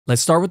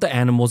Let's start with the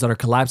animals that are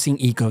collapsing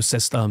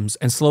ecosystems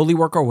and slowly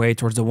work our way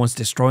towards the ones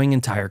destroying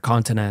entire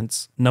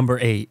continents. Number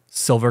 8.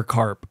 Silver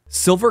Carp.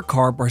 Silver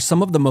carp are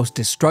some of the most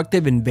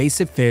destructive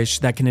invasive fish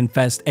that can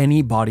infest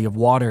any body of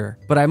water.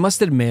 But I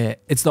must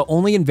admit, it's the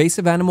only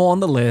invasive animal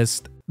on the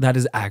list that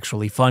is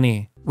actually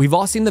funny. We've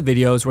all seen the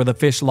videos where the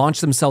fish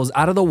launch themselves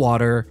out of the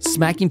water,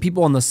 smacking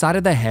people on the side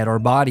of the head or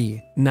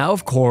body. Now,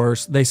 of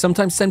course, they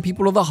sometimes send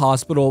people to the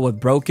hospital with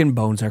broken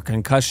bones or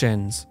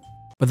concussions.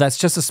 But that's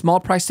just a small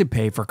price to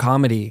pay for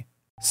comedy.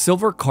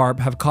 Silver carp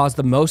have caused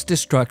the most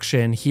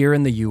destruction here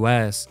in the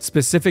US,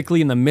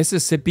 specifically in the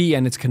Mississippi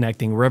and its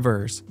connecting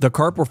rivers. The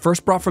carp were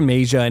first brought from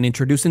Asia and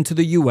introduced into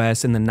the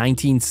US in the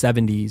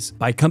 1970s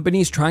by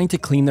companies trying to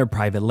clean their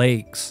private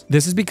lakes.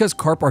 This is because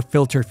carp are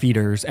filter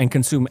feeders and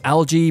consume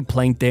algae,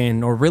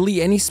 plankton, or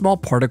really any small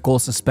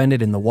particles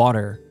suspended in the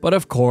water. But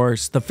of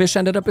course, the fish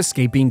ended up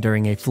escaping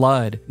during a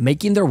flood,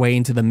 making their way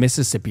into the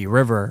Mississippi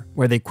River,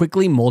 where they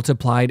quickly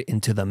multiplied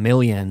into the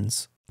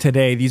millions.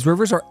 Today, these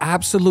rivers are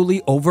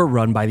absolutely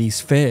overrun by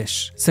these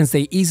fish, since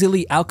they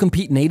easily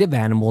outcompete native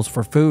animals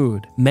for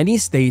food. Many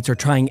states are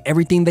trying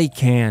everything they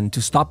can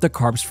to stop the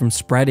carps from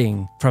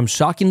spreading, from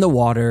shocking the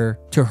water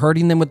to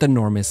hurting them with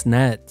enormous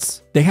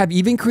nets. They have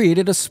even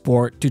created a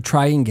sport to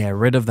try and get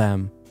rid of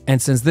them.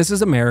 And since this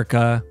is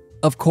America,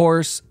 of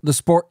course, the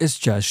sport is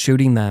just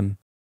shooting them.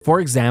 For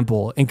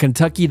example, in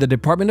Kentucky, the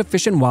Department of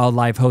Fish and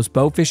Wildlife hosts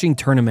bow fishing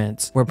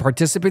tournaments where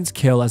participants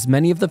kill as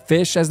many of the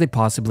fish as they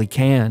possibly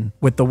can,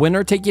 with the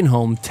winner taking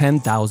home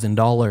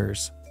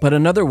 $10,000. But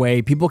another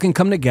way people can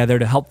come together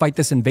to help fight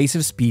this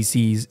invasive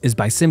species is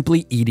by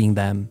simply eating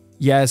them.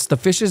 Yes, the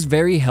fish is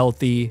very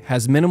healthy,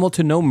 has minimal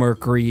to no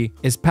mercury,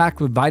 is packed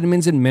with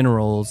vitamins and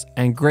minerals,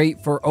 and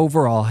great for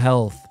overall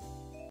health,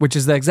 which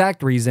is the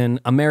exact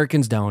reason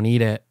Americans don't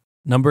eat it.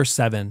 Number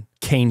 7.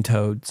 Cane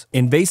toads.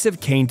 Invasive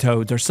cane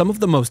toads are some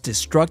of the most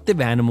destructive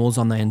animals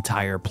on the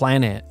entire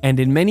planet, and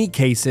in many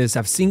cases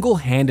have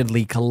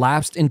single-handedly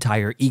collapsed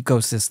entire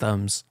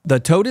ecosystems. The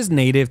toad is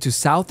native to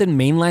South and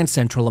mainland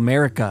Central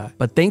America,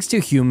 but thanks to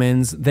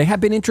humans, they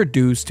have been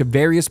introduced to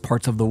various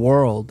parts of the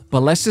world.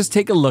 But let's just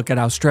take a look at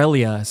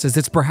Australia, since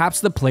it's perhaps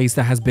the place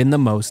that has been the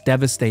most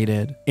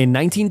devastated. In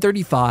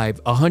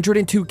 1935,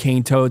 102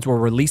 cane toads were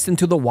released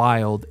into the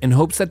wild in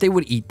hopes that they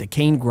would eat the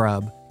cane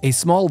grub, a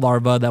small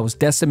larva that was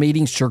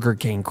decimating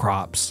sugarcane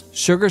crops.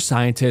 Sugar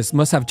scientists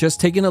must have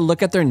just taken a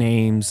look at their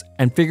names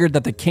and figured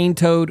that the cane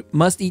toad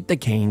must eat the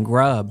cane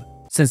grub,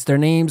 since their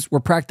names were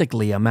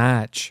practically a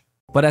match.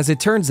 But as it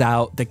turns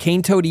out, the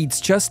cane toad eats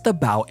just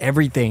about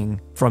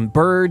everything, from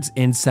birds,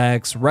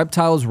 insects,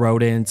 reptiles,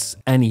 rodents,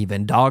 and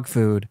even dog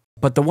food.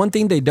 But the one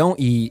thing they don't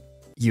eat,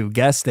 you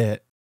guessed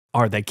it,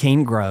 are the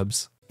cane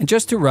grubs. And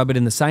just to rub it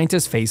in the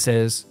scientists'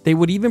 faces, they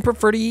would even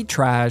prefer to eat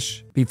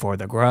trash before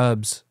the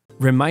grubs,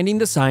 reminding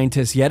the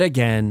scientists yet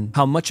again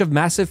how much of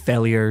massive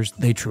failures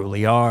they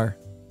truly are.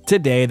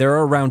 Today, there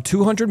are around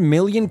 200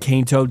 million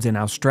cane toads in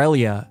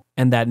Australia,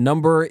 and that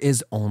number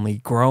is only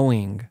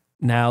growing.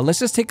 Now, let's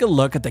just take a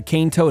look at the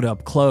cane toad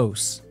up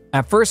close.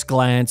 At first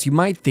glance, you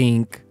might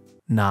think,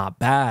 not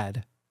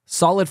bad.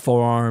 Solid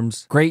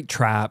forearms, great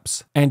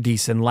traps, and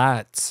decent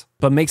lats,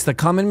 but makes the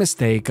common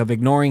mistake of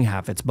ignoring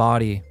half its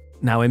body.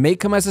 Now, it may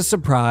come as a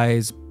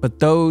surprise, but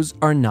those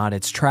are not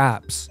its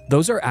traps.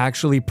 Those are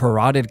actually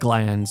parotid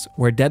glands,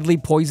 where deadly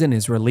poison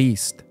is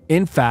released.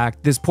 In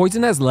fact, this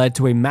poison has led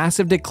to a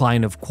massive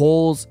decline of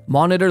quolls,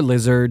 monitor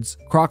lizards,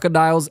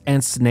 crocodiles,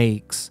 and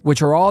snakes,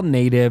 which are all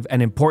native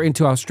and important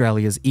to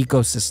Australia's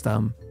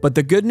ecosystem. But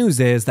the good news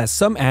is that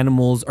some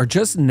animals are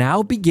just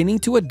now beginning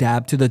to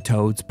adapt to the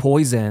toad's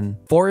poison.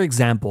 For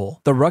example,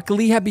 the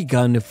rucoli have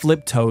begun to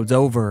flip toads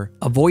over,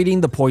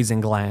 avoiding the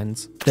poison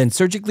glands, then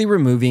surgically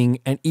removing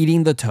and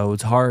eating the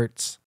toad's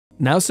hearts.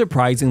 Now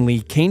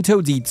surprisingly, cane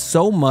toads eat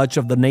so much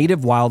of the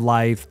native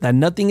wildlife that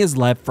nothing is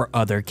left for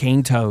other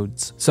cane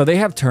toads, so they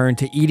have turned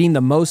to eating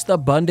the most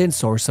abundant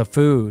source of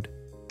food: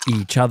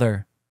 each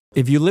other.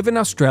 If you live in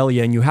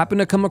Australia and you happen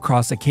to come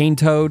across a cane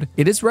toad,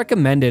 it is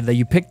recommended that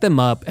you pick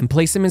them up and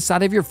place them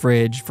inside of your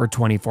fridge for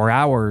 24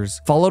 hours,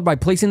 followed by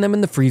placing them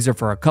in the freezer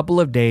for a couple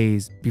of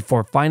days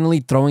before finally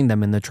throwing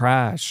them in the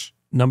trash.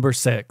 Number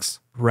 6.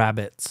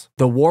 Rabbits.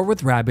 The war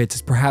with rabbits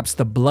is perhaps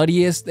the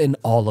bloodiest in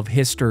all of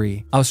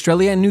history.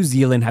 Australia and New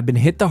Zealand have been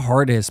hit the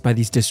hardest by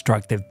these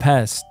destructive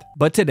pests.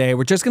 But today,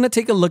 we're just going to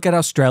take a look at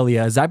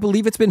Australia, as I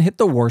believe it's been hit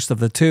the worst of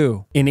the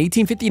two. In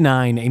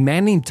 1859, a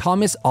man named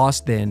Thomas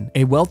Austin,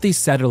 a wealthy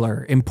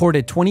settler,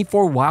 imported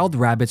 24 wild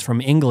rabbits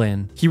from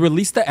England. He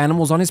released the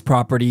animals on his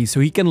property so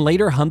he can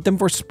later hunt them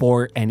for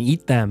sport and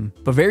eat them.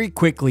 But very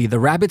quickly, the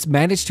rabbits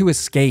managed to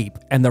escape,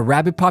 and the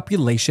rabbit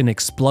population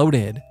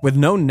exploded. With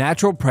no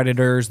natural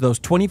predators, those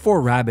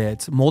 24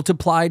 rabbits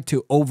multiplied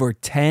to over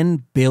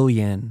 10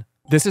 billion.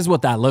 This is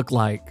what that looked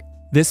like.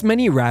 This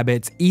many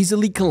rabbits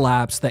easily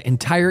collapsed the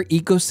entire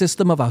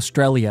ecosystem of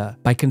Australia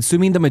by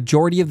consuming the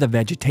majority of the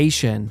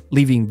vegetation,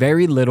 leaving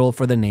very little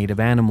for the native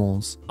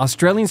animals.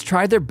 Australians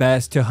tried their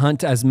best to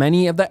hunt as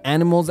many of the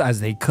animals as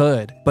they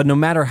could, but no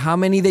matter how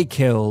many they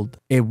killed,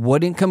 it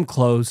wouldn't come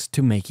close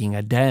to making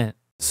a dent.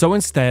 So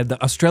instead,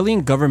 the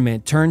Australian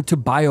government turned to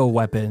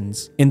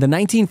bioweapons. In the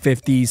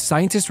 1950s,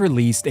 scientists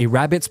released a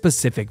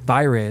rabbit-specific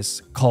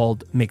virus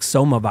called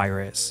myxoma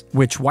virus,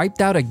 which wiped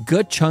out a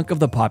good chunk of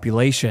the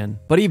population.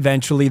 But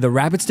eventually, the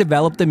rabbits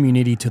developed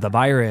immunity to the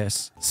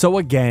virus. So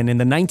again, in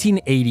the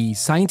 1980s,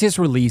 scientists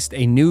released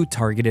a new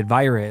targeted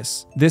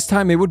virus. This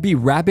time, it would be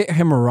rabbit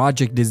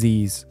hemorrhagic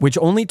disease, which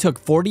only took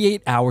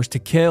 48 hours to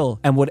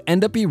kill and would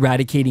end up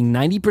eradicating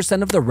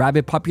 90% of the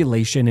rabbit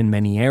population in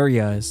many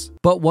areas.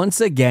 But once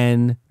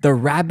again, the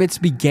rabbits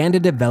began to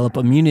develop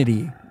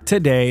immunity.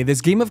 Today, this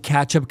game of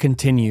catch-up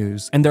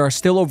continues, and there are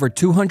still over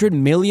 200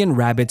 million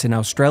rabbits in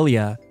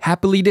Australia,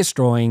 happily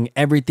destroying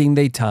everything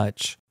they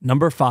touch.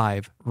 Number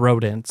 5.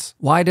 Rodents.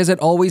 Why does it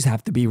always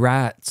have to be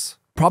rats?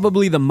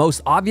 Probably the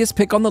most obvious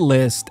pick on the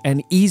list,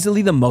 and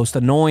easily the most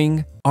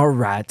annoying, are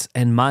rats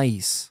and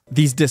mice.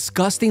 These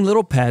disgusting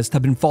little pests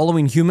have been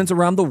following humans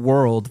around the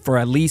world for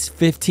at least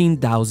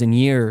 15,000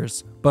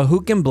 years. But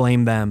who can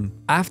blame them?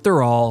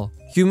 After all,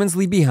 humans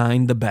leave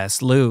behind the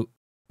best loot.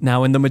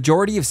 Now, in the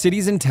majority of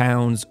cities and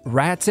towns,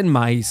 rats and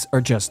mice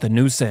are just a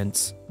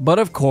nuisance. But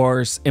of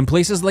course, in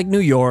places like New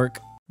York,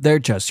 they're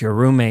just your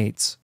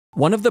roommates.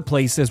 One of the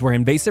places where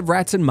invasive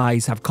rats and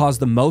mice have caused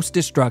the most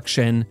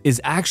destruction is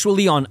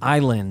actually on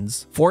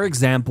islands. For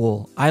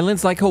example,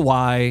 islands like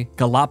Hawaii,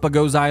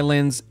 Galapagos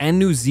Islands, and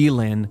New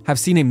Zealand have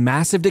seen a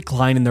massive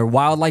decline in their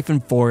wildlife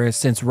and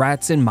forests since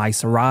rats and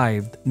mice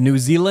arrived. New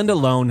Zealand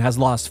alone has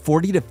lost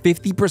 40 to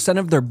 50%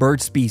 of their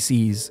bird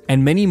species,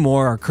 and many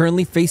more are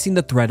currently facing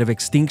the threat of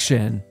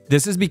extinction.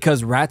 This is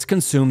because rats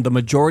consume the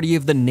majority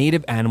of the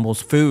native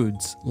animals'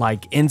 foods,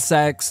 like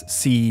insects,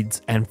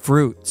 seeds, and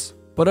fruits.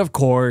 But of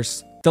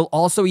course, they'll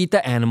also eat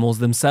the animals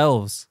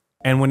themselves.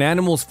 And when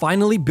animals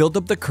finally build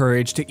up the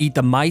courage to eat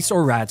the mice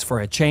or rats for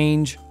a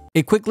change,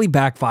 it quickly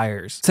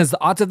backfires, since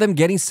the odds of them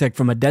getting sick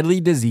from a deadly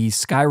disease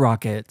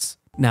skyrockets.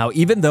 Now,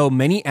 even though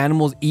many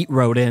animals eat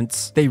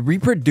rodents, they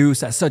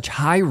reproduce at such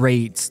high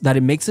rates that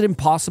it makes it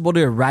impossible to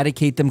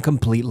eradicate them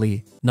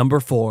completely. Number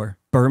 4.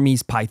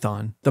 Burmese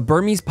Python. The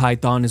Burmese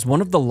Python is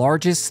one of the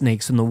largest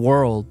snakes in the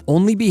world,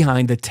 only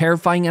behind the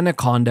terrifying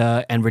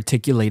anaconda and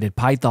reticulated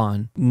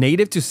python.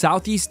 Native to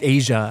Southeast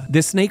Asia,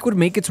 this snake would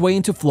make its way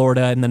into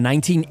Florida in the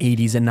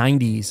 1980s and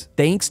 90s,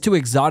 thanks to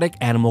exotic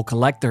animal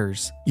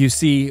collectors. You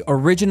see,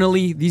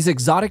 originally, these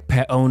exotic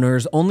pet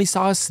owners only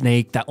saw a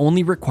snake that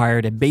only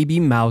required a baby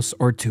mouse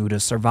or two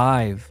to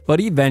survive. But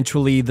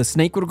eventually, the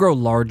snake would grow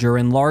larger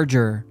and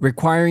larger,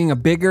 requiring a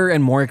bigger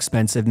and more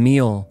expensive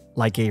meal,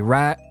 like a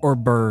rat or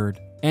bird,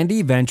 and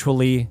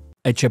eventually,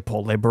 a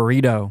Chipotle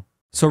burrito.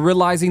 So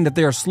realizing that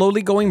they are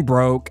slowly going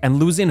broke and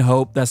losing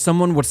hope that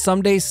someone would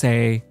someday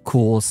say,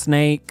 "Cool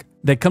snake,"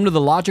 they come to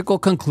the logical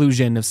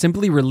conclusion of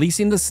simply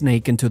releasing the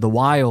snake into the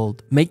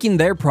wild, making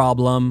their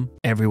problem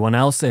everyone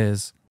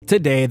else's.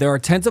 Today, there are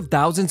tens of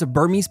thousands of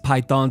Burmese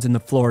pythons in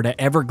the Florida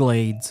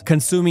Everglades,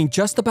 consuming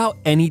just about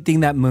anything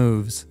that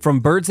moves,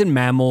 from birds and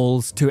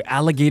mammals to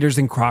alligators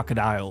and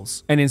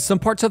crocodiles. And in some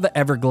parts of the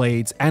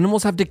Everglades,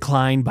 animals have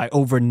declined by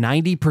over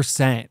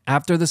 90%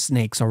 after the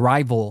snake's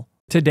arrival.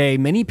 Today,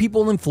 many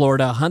people in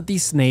Florida hunt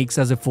these snakes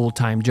as a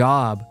full-time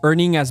job,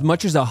 earning as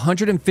much as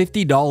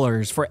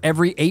 $150 for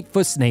every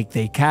 8-foot snake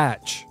they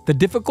catch. The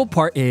difficult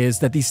part is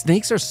that these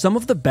snakes are some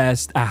of the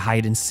best at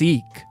hide and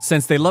seek,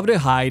 since they love to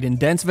hide in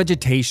dense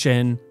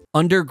vegetation,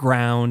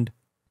 underground,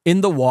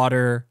 in the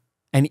water,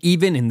 and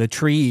even in the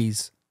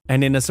trees.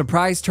 And in a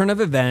surprise turn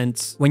of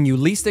events, when you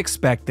least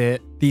expect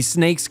it, these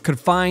snakes could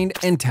find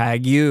and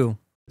tag you.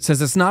 Says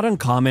it's not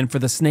uncommon for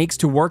the snakes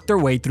to work their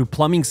way through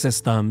plumbing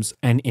systems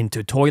and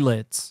into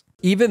toilets.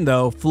 Even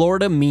though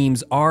Florida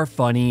memes are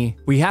funny,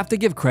 we have to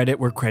give credit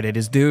where credit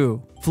is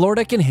due.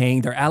 Florida can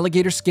hang their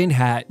alligator skin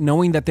hat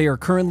knowing that they are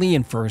currently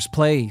in first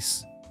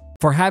place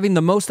for having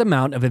the most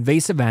amount of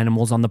invasive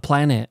animals on the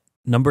planet.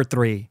 Number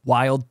 3.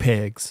 Wild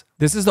pigs.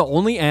 This is the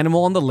only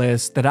animal on the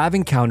list that I've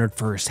encountered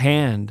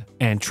firsthand.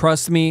 And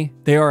trust me,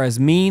 they are as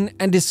mean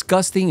and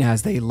disgusting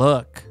as they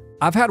look.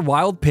 I've had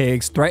wild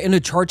pigs threaten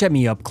to charge at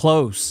me up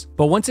close,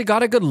 but once it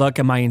got a good look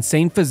at my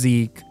insane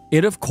physique,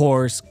 it of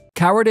course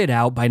cowered it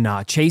out by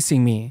not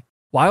chasing me.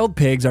 Wild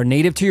pigs are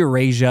native to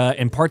Eurasia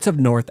and parts of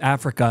North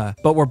Africa,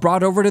 but were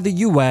brought over to the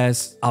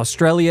US,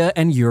 Australia,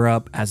 and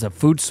Europe as a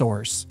food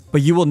source.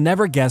 But you will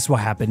never guess what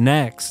happened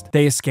next.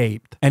 They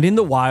escaped, and in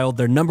the wild,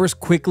 their numbers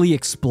quickly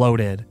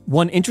exploded.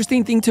 One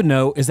interesting thing to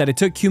note is that it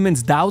took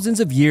humans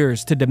thousands of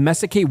years to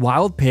domesticate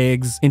wild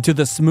pigs into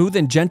the smooth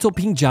and gentle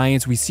pink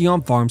giants we see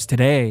on farms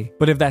today.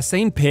 But if that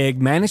same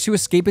pig managed to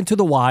escape into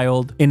the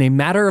wild, in a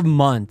matter of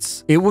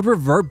months, it would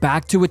revert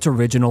back to its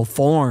original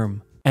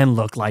form and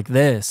look like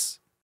this.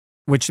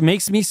 Which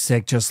makes me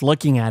sick just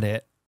looking at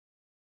it.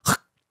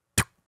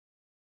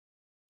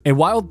 A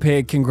wild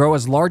pig can grow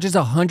as large as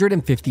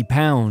 150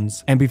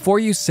 pounds, and before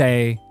you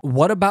say,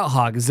 what about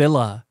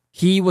Hogzilla?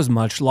 He was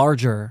much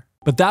larger.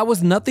 But that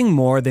was nothing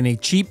more than a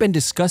cheap and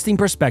disgusting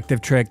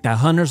perspective trick that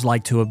hunters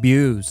like to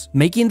abuse,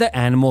 making the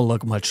animal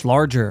look much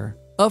larger.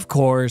 Of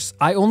course,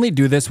 I only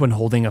do this when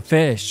holding a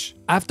fish.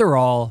 After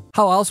all,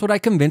 how else would I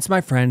convince my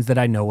friends that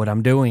I know what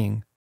I'm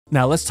doing?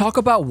 Now let's talk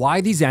about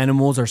why these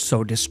animals are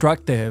so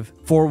destructive.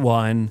 For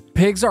one,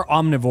 pigs are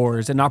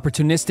omnivores and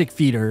opportunistic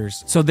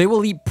feeders, so they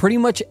will eat pretty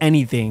much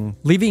anything,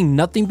 leaving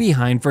nothing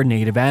behind for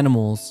native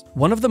animals.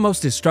 One of the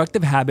most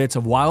destructive habits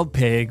of wild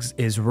pigs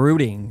is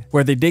rooting,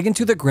 where they dig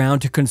into the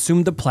ground to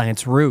consume the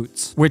plant's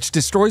roots, which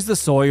destroys the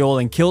soil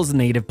and kills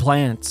native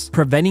plants,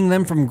 preventing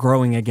them from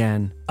growing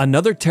again.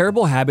 Another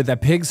terrible habit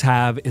that pigs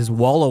have is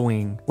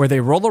wallowing, where they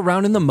roll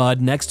around in the mud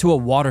next to a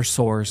water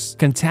source,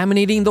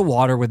 contaminating the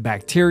water with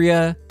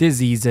bacteria,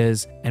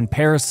 diseases, and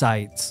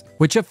parasites,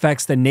 which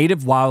affects the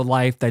native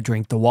wildlife that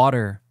drink the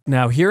water.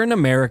 Now, here in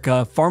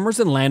America,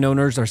 farmers and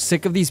landowners are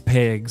sick of these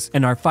pigs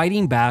and are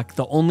fighting back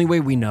the only way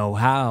we know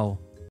how,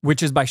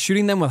 which is by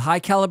shooting them with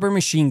high-caliber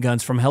machine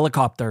guns from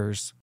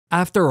helicopters.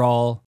 After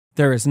all,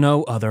 there is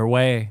no other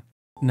way.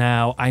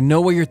 Now, I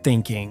know what you're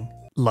thinking.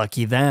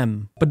 Lucky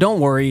them. But don't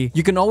worry,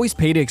 you can always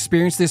pay to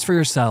experience this for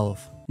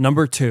yourself.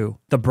 Number 2.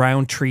 The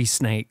brown tree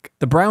snake.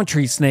 The brown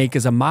tree snake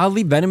is a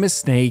mildly venomous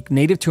snake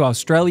native to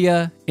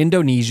Australia,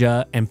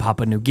 Indonesia, and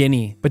Papua New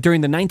Guinea. But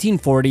during the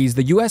 1940s,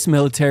 the US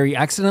military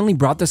accidentally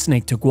brought the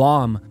snake to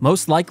Guam,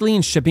 most likely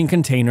in shipping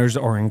containers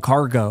or in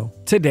cargo.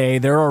 Today,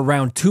 there are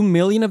around 2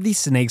 million of these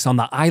snakes on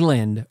the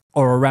island,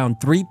 or around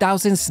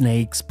 3,000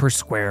 snakes per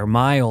square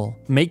mile,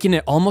 making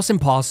it almost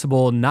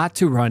impossible not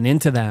to run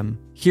into them.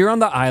 Here on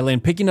the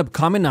island, picking up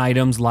common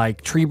items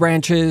like tree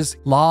branches,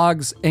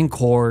 logs, and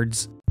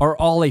cords are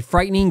all a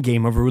frightening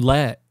game of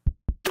roulette.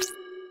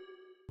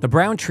 The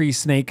brown tree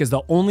snake is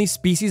the only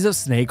species of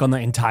snake on the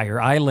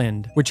entire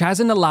island, which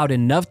hasn't allowed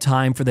enough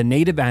time for the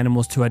native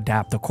animals to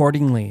adapt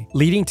accordingly,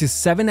 leading to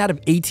 7 out of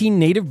 18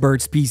 native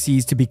bird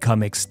species to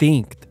become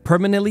extinct,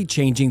 permanently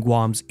changing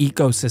Guam's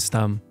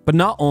ecosystem. But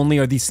not only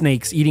are these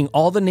snakes eating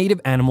all the native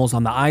animals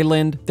on the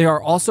island, they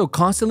are also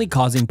constantly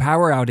causing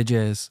power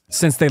outages,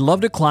 since they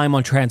love to climb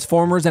on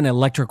transformers and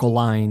electrical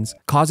lines,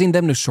 causing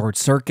them to short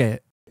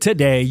circuit.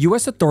 Today,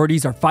 US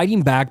authorities are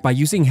fighting back by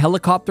using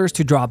helicopters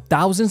to drop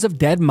thousands of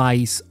dead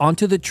mice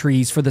onto the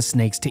trees for the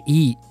snakes to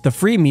eat. The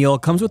free meal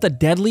comes with a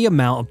deadly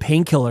amount of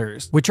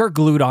painkillers, which are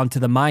glued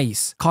onto the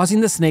mice, causing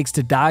the snakes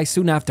to die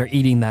soon after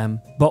eating them.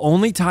 But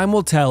only time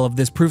will tell if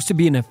this proves to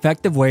be an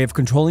effective way of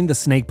controlling the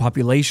snake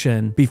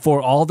population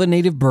before all the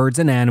native birds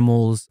and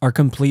animals are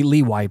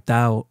completely wiped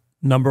out.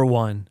 Number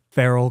 1.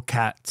 Feral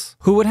cats.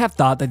 Who would have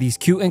thought that these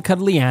cute and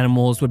cuddly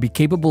animals would be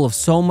capable of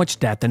so much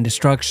death and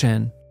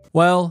destruction?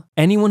 Well,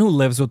 anyone who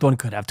lives with one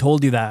could have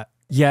told you that.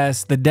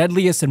 Yes, the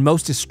deadliest and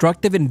most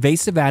destructive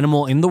invasive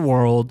animal in the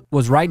world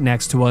was right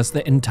next to us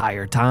the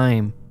entire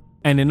time.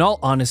 And in all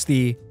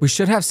honesty, we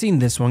should have seen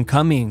this one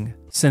coming,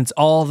 since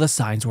all the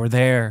signs were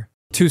there.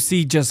 To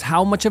see just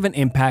how much of an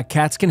impact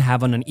cats can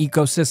have on an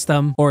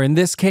ecosystem, or in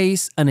this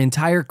case, an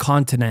entire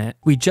continent,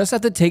 we just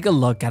have to take a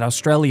look at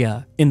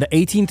Australia. In the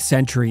 18th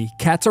century,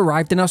 cats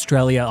arrived in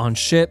Australia on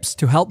ships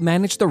to help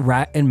manage the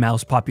rat and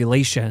mouse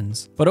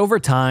populations. But over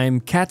time,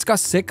 cats got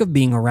sick of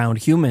being around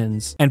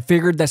humans, and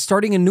figured that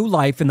starting a new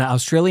life in the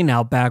Australian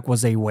outback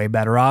was a way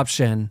better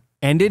option.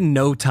 And in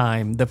no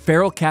time, the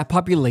feral cat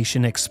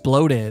population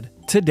exploded.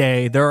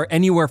 Today, there are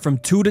anywhere from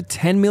 2 to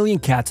 10 million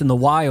cats in the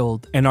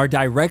wild, and are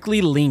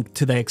directly linked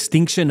to the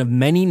extinction of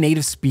many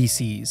native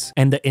species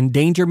and the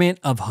endangerment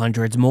of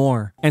hundreds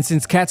more. And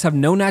since cats have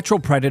no natural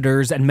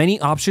predators and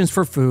many options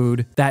for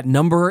food, that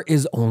number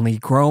is only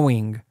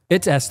growing.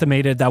 It's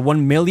estimated that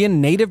 1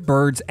 million native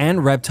birds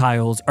and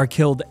reptiles are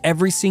killed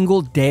every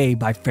single day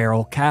by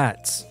feral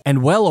cats,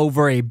 and well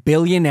over 1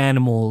 billion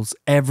animals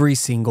every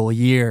single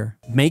year,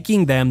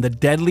 making them the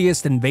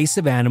deadliest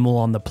invasive animal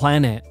on the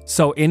planet.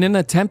 So in an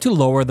attempt to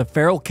lower the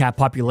feral cat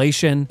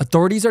population,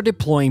 authorities are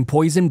deploying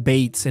poison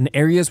baits in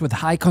areas with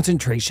high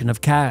concentration of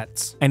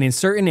cats. And in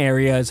certain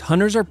areas,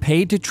 hunters are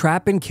paid to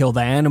trap and kill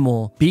the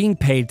animal, being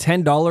paid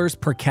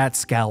 $10 per cat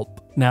scalp.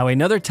 Now,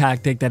 another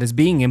tactic that is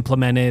being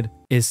implemented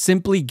is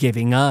simply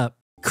giving up,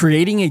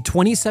 creating a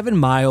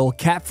 27-mile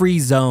cat-free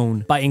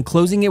zone by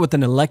enclosing it with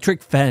an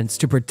electric fence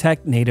to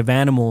protect native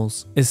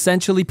animals,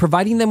 essentially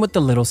providing them with a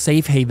little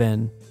safe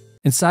haven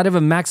inside of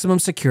a maximum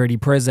security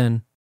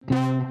prison.